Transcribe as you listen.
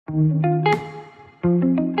We're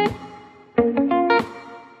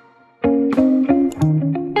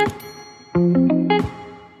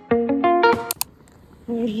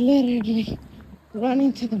literally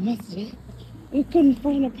running to the masjid. We couldn't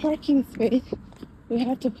find a parking space. We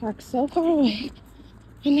had to park so far away.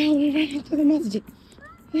 And now we're running to the masjid.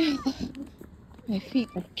 Yeah, my feet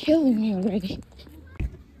are killing me already.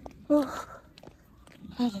 Oh,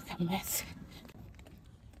 that's a mess.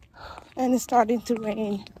 And it's starting to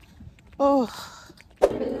rain. Oh.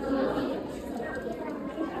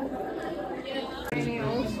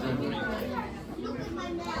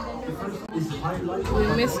 We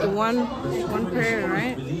missed one prayer,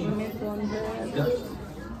 right? We missed one prayer.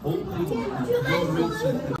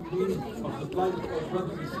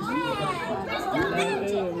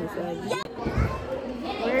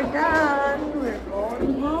 We're done. We're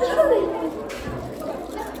going home.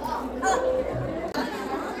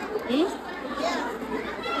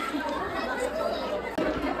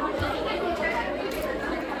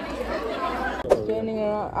 Standing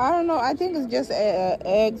around. I don't know. I think it's just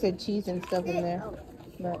eggs and cheese and stuff in there.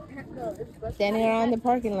 But standing around the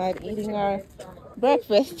parking lot eating our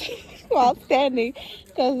breakfast while standing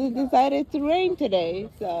because it decided to rain today.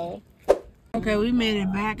 So okay, we made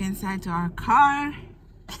it back inside to our car.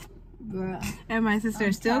 Bruh. And my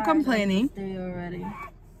sister's still complaining.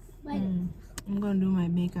 I'm gonna do my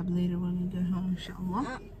makeup later when we get home,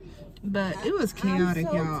 inshallah. But it was chaotic,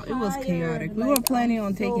 y'all. It was chaotic. We were planning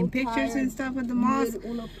on taking pictures and stuff at the mosque.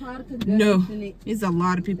 No, it's a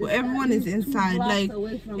lot of people. Everyone is inside. Like,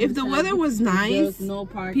 if the weather was nice,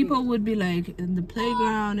 people would be like in the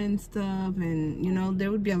playground and stuff, and you know, there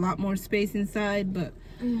would be a lot more space inside. But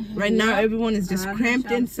right now, everyone is just cramped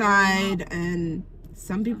inside, and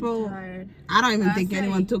some people, I don't even think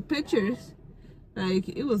anyone took pictures. Like,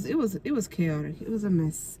 it was chaotic. It was a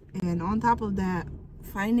mess. And on top of that,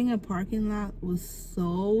 finding a parking lot was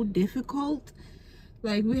so difficult.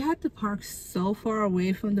 Like, we had to park so far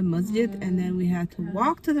away from the masjid, and then we had to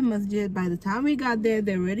walk to the masjid. By the time we got there,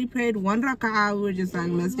 they already prayed one raka'ah. We were just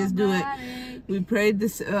like, let's just do it. We prayed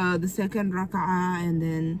this the second raka'ah, and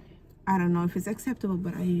then I don't know if it's acceptable,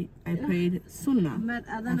 but I prayed sunnah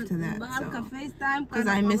after that, so because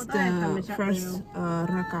I missed the first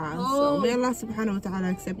raka'ah. So may Allah subhanahu wa ta'ala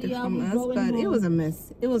accept it from us. But it was a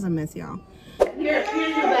mess. It was a mess, y'all. Here's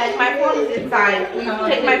your bag. My phone is inside. Please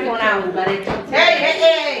take my phone out.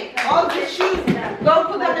 Hey! All the shoes, go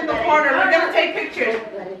put them in the corner. We're gonna take pictures.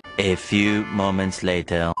 A few moments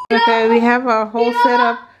later. Okay, we have our whole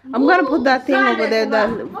setup. I'm gonna put that thing over there,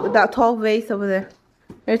 that tall vase over there.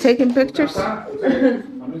 They're taking pictures.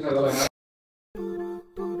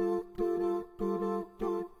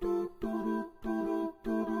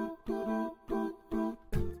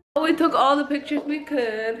 We took all the pictures we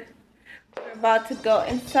could. We're about to go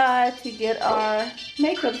inside to get our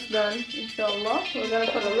makeups done, inshallah. We're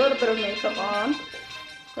gonna put a little bit of makeup on,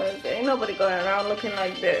 because there ain't nobody going around looking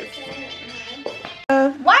like this. Why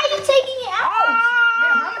are you taking it out?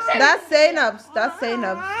 That's Zainab's. That's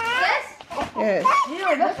Zainab's. Yes.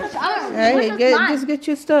 Hey, just get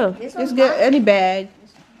your stuff. Just get any bag.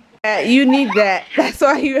 You need that. That's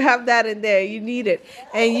why you have that in there. You need it.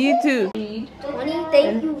 And you too.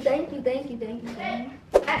 Thank you.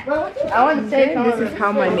 I want to say this is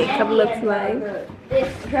how my makeup looks like. I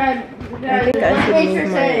think I should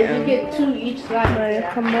move my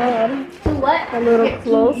commode a little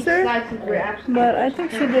closer. But I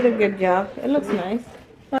think she did a good job. It looks nice.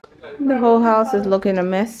 The whole house is looking a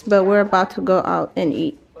mess, but we're about to go out and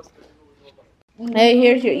eat. Hey,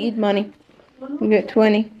 here's your Eid money. You get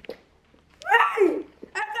 20. I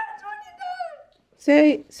got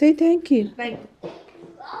 $20. Say thank you. Thank you.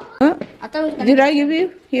 What? Did I give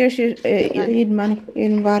you? Here's your Eid money.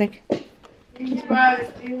 Eid Mubarak.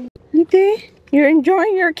 You're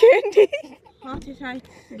enjoying your candy?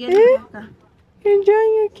 You're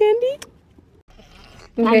enjoying your candy?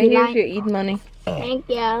 Okay, here's your Eid money. Thank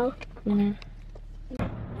you.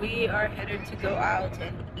 We are headed to go out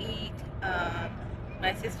and eat.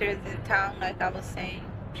 My sister is in town, like I was saying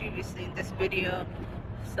previously in this video.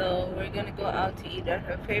 So we're gonna go out to eat at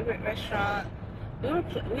her favorite restaurant.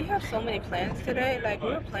 We have so many plans today. Like, we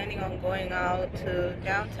were planning on going out to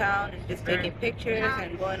downtown and just taking pictures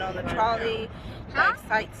and going on the trolley, like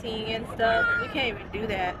sightseeing and stuff. We can't even do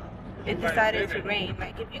that. It decided to rain.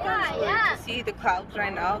 Like, if you guys were to see the clouds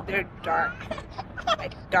right now, they're dark,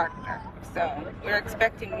 like dark. So we're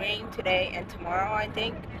expecting rain today and tomorrow, I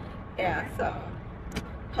think. Yeah, so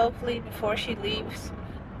hopefully before she leaves,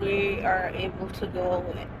 we are able to go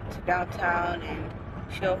to downtown and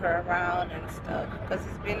show her around and stuff, because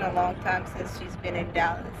it's been a long time since she's been in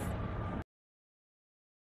Dallas.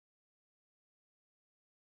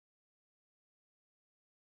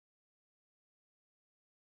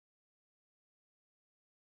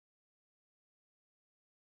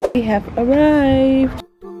 We have arrived.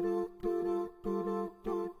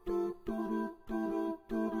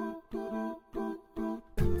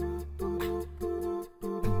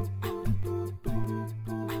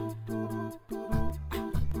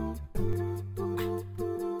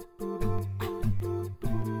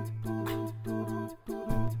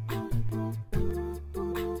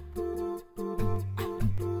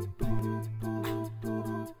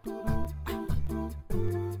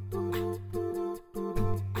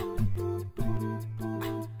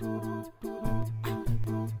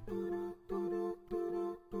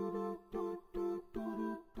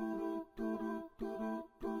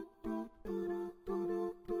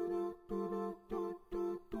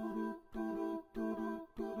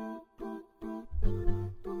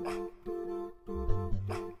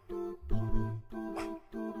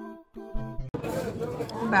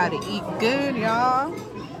 About to eat good, y'all.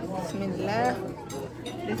 Bismillah.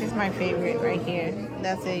 This is my favorite right here.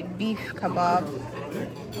 That's a beef kebab.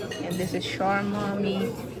 And this is shawarma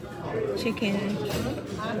meat, chicken.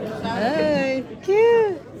 Hey,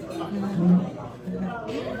 cute.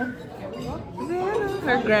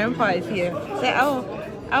 Her grandpa is here. Say, oh,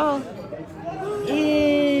 oh.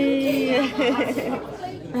 Yeah.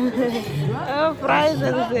 Oh, fries.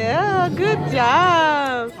 Oh, good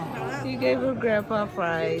job. You gave her grandpa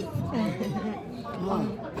fries.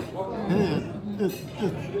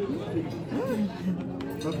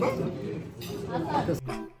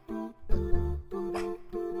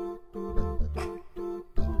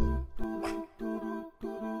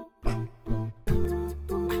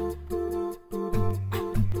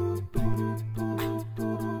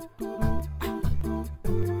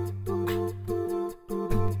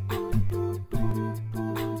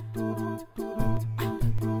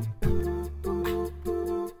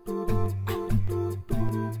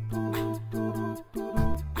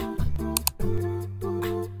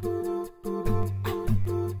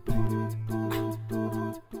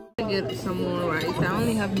 Get some more rice. I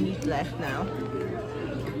only have meat left now.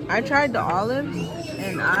 I tried the olives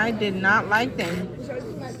and I did not like them.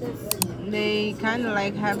 They kind of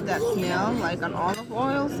like have that smell, like an olive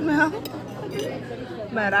oil smell.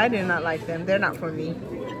 But I did not like them. They're not for me.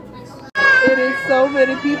 It is so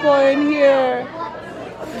many people in here.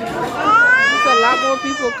 There's a lot more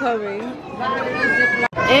people coming.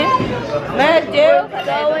 Matthew,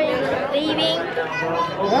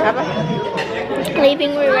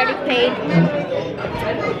 leaving, we already paid,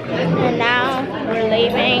 and now we're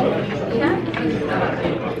leaving.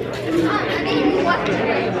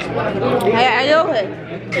 Hey, we're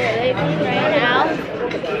leaving right now.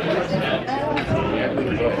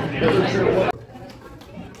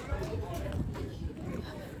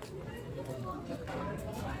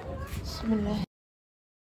 Bismillah.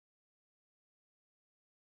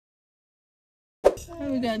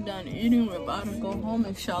 We got done eating. We're about to go home,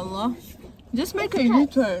 inshallah. Just make a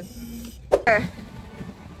U-turn.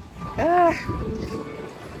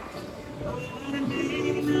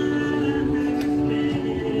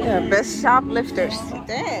 Yeah, best shoplifters.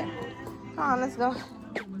 Damn. Come on, let's go.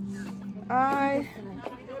 Alright.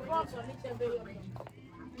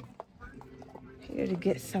 Here to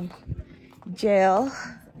get some gel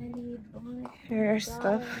hair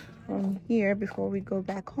stuff from here before we go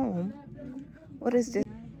back home. What is this?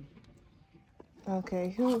 Okay,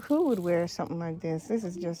 who would wear something like this? This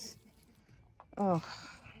is just, oh,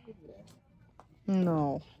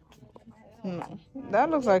 no. That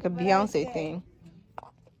looks like a Beyonce thing.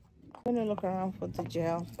 I'm gonna look around for the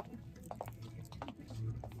gel.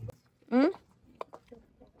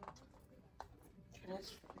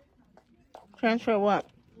 Transfer what?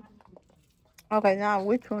 Okay, now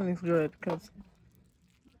which one is good? Because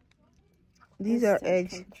these are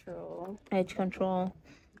edge control.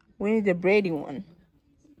 We need the braiding one.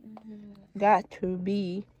 Got to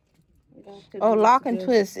be. Oh, lock and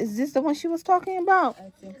twist. Is this the one she was talking about?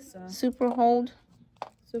 I think so. Super hold.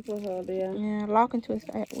 Super hold, yeah. Yeah, lock and twist.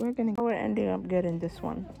 We're ending up getting this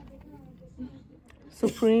one.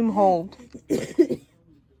 Supreme hold.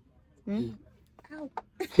 Ow.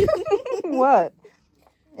 What?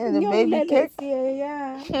 And the baby kick.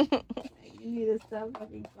 Yeah. You need to stop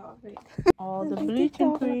fucking coughing. All the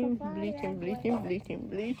bleaching cream.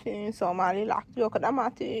 Bleaching. Somali locked you. I'm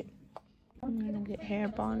gonna get hair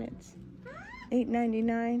bonnets.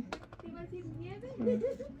 $8.99.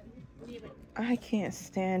 I can't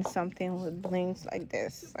stand something with blings like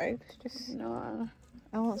this. Like, just no.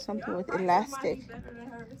 I want something with elastic.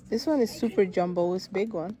 This one is super jumbo. It's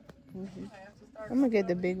big one. I'm gonna get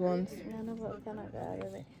the big ones.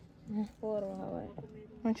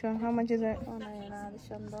 How much is that?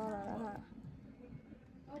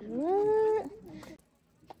 What?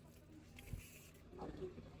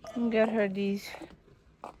 And get her these.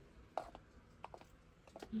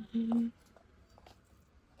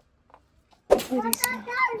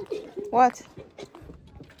 What?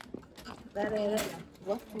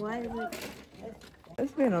 Why is it?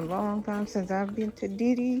 It's been a long time since I've been to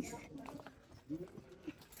Diddy's.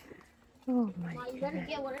 Oh my You better god.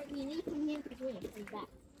 get whatever you need from him to do it like that.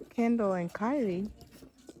 Kendall and Kylie.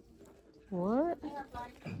 What?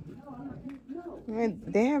 Man,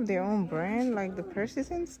 they have their own brand, like the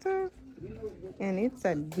purses and stuff. And it's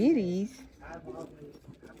at Diddy's.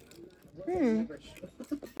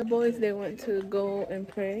 The boys, they went to go and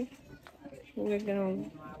pray. We're gonna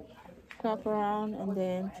shop around and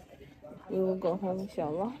then we will go home,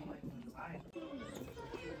 inshallah.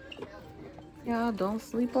 Y'all, don't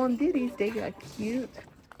sleep on Diddy's. They got cute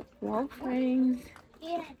wall frames.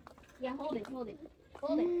 Yeah. Yeah, hold it. Hold it.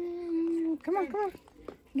 Come on, come on.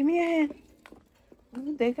 Give me a hand.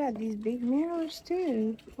 Ooh, they got these big mirrors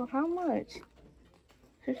too. For how much?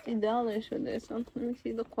 $50 for this one. Let me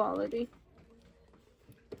see the quality.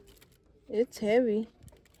 It's heavy.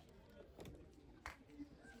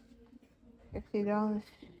 $50.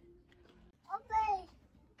 Okay.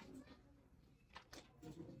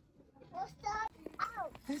 What's that? Ow.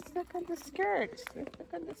 Let's look at the skirts. Let's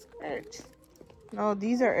look at the skirts. No,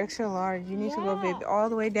 these are extra large. You need to go big all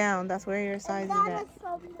the way down. That's where your size is at.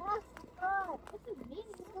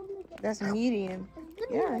 That's medium.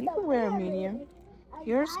 Yeah, you can wear a medium.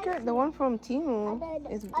 Your skirt, the one from Temu,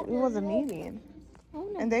 it was a medium.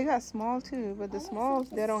 And they got small too, but the smalls,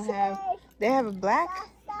 they don't have, they have a black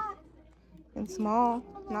and small,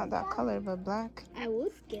 not that color, but black. I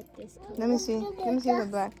would get this color. Let me see the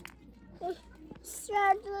black.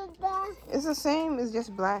 It's the same, it's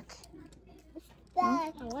just black.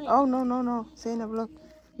 Oh, no. Zainab, look,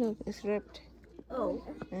 it's ripped. Oh.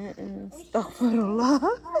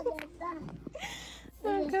 Astaghfirullah.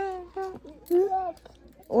 Okay.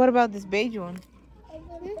 What about this beige one?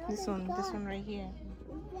 This one right here.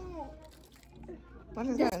 What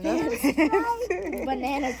is that? That's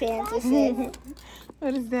Banana pants, it says.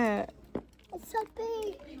 What is that? It's so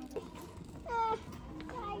big.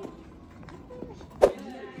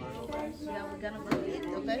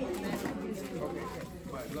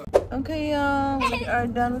 Okay, y'all, we are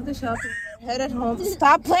done with the shopping. We're headed home.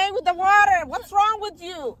 Stop playing with the water. What's wrong with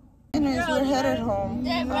you? Anyways, we're headed home.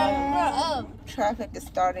 Traffic is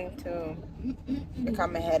starting to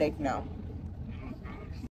become a headache now.